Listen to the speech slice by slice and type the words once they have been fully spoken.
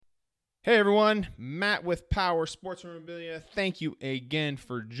Hey everyone, Matt with Power Sports Memorabilia. Thank you again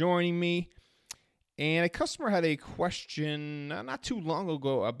for joining me. And a customer had a question not too long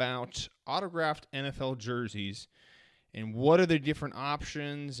ago about autographed NFL jerseys and what are the different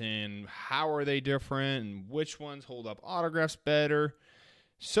options and how are they different and which ones hold up autographs better.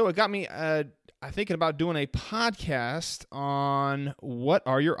 So it got me thinking about doing a podcast on what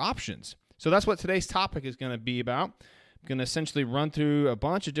are your options. So that's what today's topic is going to be about. I'm going to essentially run through a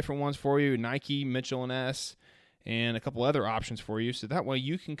bunch of different ones for you, Nike, Mitchell & Ness, and a couple other options for you. So that way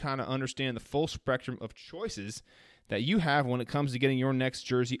you can kind of understand the full spectrum of choices that you have when it comes to getting your next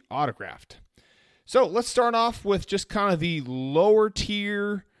jersey autographed. So let's start off with just kind of the lower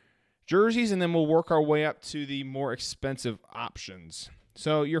tier jerseys, and then we'll work our way up to the more expensive options.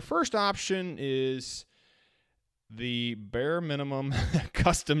 So your first option is the bare minimum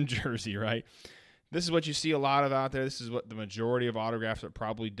custom jersey, right? This is what you see a lot of out there. This is what the majority of autographs are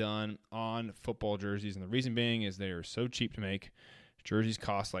probably done on football jerseys. And the reason being is they are so cheap to make. Jerseys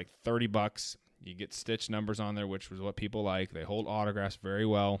cost like $30. You get stitched numbers on there, which was what people like. They hold autographs very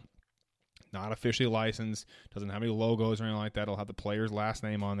well. Not officially licensed. Doesn't have any logos or anything like that. It'll have the player's last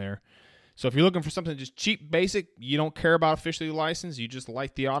name on there. So if you're looking for something just cheap, basic, you don't care about officially licensed, you just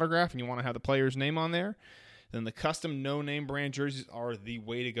like the autograph and you want to have the player's name on there, then the custom no-name brand jerseys are the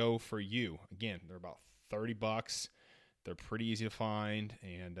way to go for you. Again, they're about $30. They're pretty easy to find,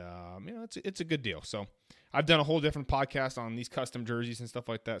 and it's a good deal. So I've done a whole different podcast on these custom jerseys and stuff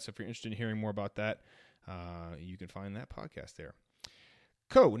like that. So if you're interested in hearing more about that, you can find that podcast there.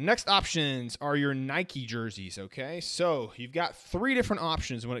 Cool. Next options are your Nike jerseys, okay? So you've got three different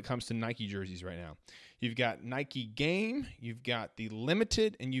options when it comes to Nike jerseys right now. You've got Nike Game, you've got the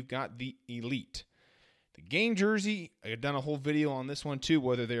Limited, and you've got the Elite. The Game jersey, I've done a whole video on this one too,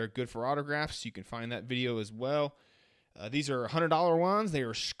 whether they are good for autographs. You can find that video as well. These are $100 ones. They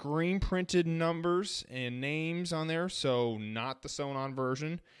are screen printed numbers and names on there, so not the sewn-on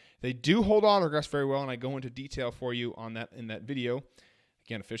version. They do hold autographs very well, and I go into detail for you on that in that video.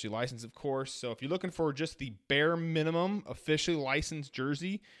 Again, officially licensed, of course. So if you're looking for just the bare minimum officially licensed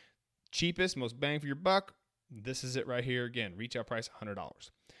jersey, cheapest, most bang for your buck, this is it right here. Again, retail price $100.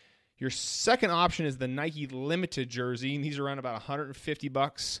 Your second option is the Nike Limited jersey, and these are around about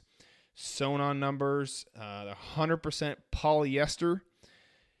 $150. Sewn-on numbers, 100% polyester.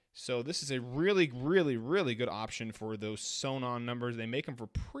 So this is a really, really, really good option for those sewn-on numbers. They make them for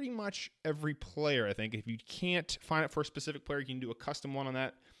pretty much every player, I think. If you can't find it for a specific player, you can do a custom one on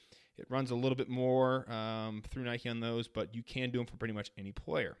that. It runs a little bit more through Nike on those, but you can do them for pretty much any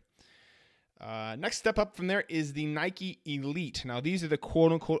player. Next step up from there is the Nike Elite. Now, these are the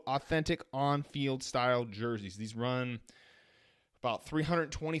quote-unquote authentic on-field style jerseys. These run about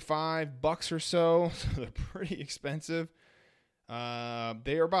 $325 or so they're pretty expensive. They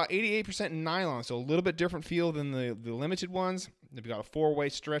are about 88% nylon, so a little bit different feel than the limited ones. They've got a four-way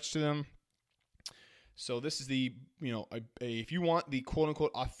stretch to them. So this is if you want the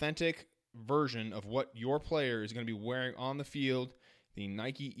quote-unquote authentic version of what your player is going to be wearing on the field, the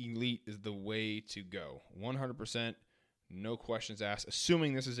Nike Elite is the way to go. 100%, no questions asked,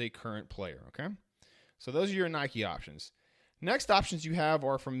 assuming this is a current player, okay? So those are your Nike options. Next options you have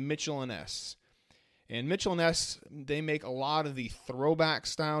are from Mitchell & Ness. And Mitchell & Ness, they make a lot of the throwback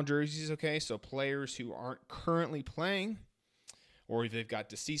style jerseys, okay? So players who aren't currently playing, or they've got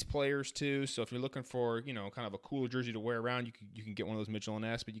deceased players too. So if you're looking for, kind of a cooler jersey to wear around, you can get one of those Mitchell &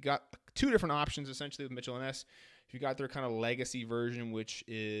 Ness. But you got two different options essentially with Mitchell & Ness. You got their kind of legacy version, which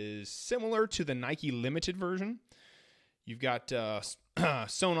is similar to the Nike Limited version. You've got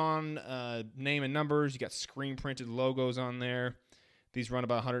sewn-on name and numbers. You got screen-printed logos on there. These run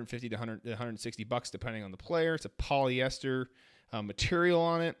about $150 to $160 depending on the player. It's a polyester material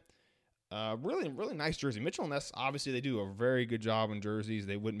on it. Really, really nice jersey. Mitchell & Ness, obviously, they do a very good job in jerseys.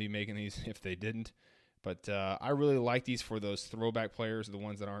 They wouldn't be making these if they didn't. But I really like these for those throwback players, the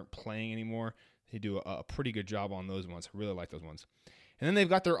ones that aren't playing anymore. They do a pretty good job on those ones. I really like those ones. And then they've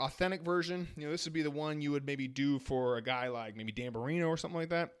got their authentic version. This would be the one you would maybe do for a guy like maybe Dan Marino or something like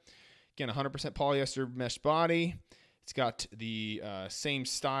that. Again, 100% polyester mesh body. It's got the same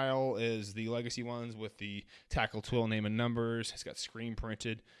style as the legacy ones with the tackle twill name and numbers. It's got screen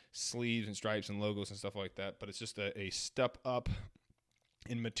printed sleeves and stripes and logos and stuff like that. But it's just a step up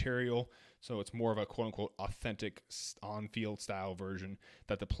in material. So it's more of a quote-unquote authentic on-field style version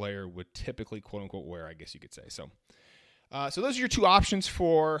that the player would typically quote-unquote wear, I guess you could say. So those are your two options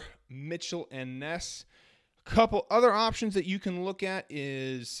for Mitchell and Ness. A couple other options that you can look at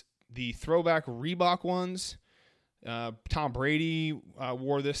is the throwback Reebok ones. Tom Brady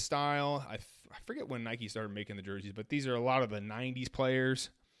wore this style. I forget when Nike started making the jerseys, but these are a lot of the 90s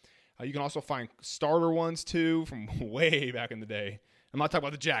players. You can also find starter ones too from way back in the day. I'm not talking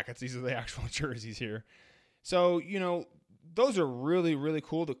about the jackets. These are the actual jerseys here. So, those are really, really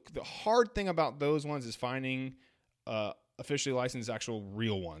cool. The hard thing about those ones is finding officially licensed actual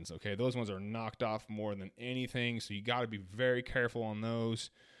real ones, okay? Those ones are knocked off more than anything, so you got to be very careful on those.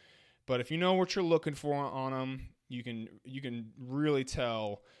 But if you know what you're looking for on them, you can really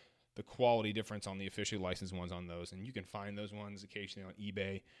tell the quality difference on the officially licensed ones on those. And you can find those ones occasionally on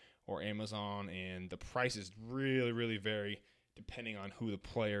eBay or Amazon, and the prices really, really vary depending on who the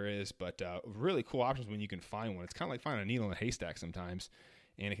player is. But really cool options when you can find one. It's kind of like finding a needle in a haystack sometimes,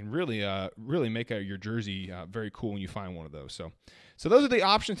 and it can really, really make your jersey very cool when you find one of those. So those are the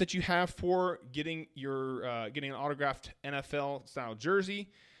options that you have for getting an autographed NFL style jersey.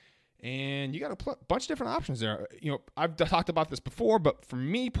 And you got a bunch of different options there. I've talked about this before, but for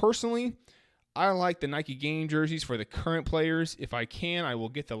me personally, I like the Nike game jerseys for the current players. If I can, I will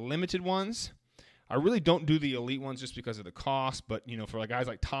get the limited ones. I really don't do the elite ones just because of the cost, but for guys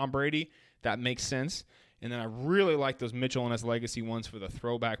like Tom Brady, that makes sense. And then I really like those Mitchell and Ness Legacy ones for the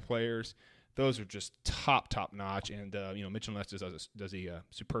throwback players. Those are just top notch, and Mitchell and Ness does a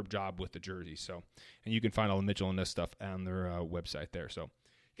superb job with the jerseys. And you can find all the Mitchell and Ness stuff on their website there. So,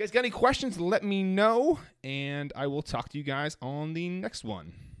 if you guys got any questions, let me know, and I will talk to you guys on the next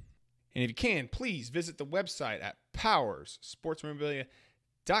one. And if you can, please visit the website at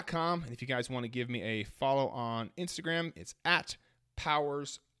powerssportsmemorabilia.com. And if you guys want to give me a follow on Instagram, it's at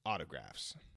Powers Autographs.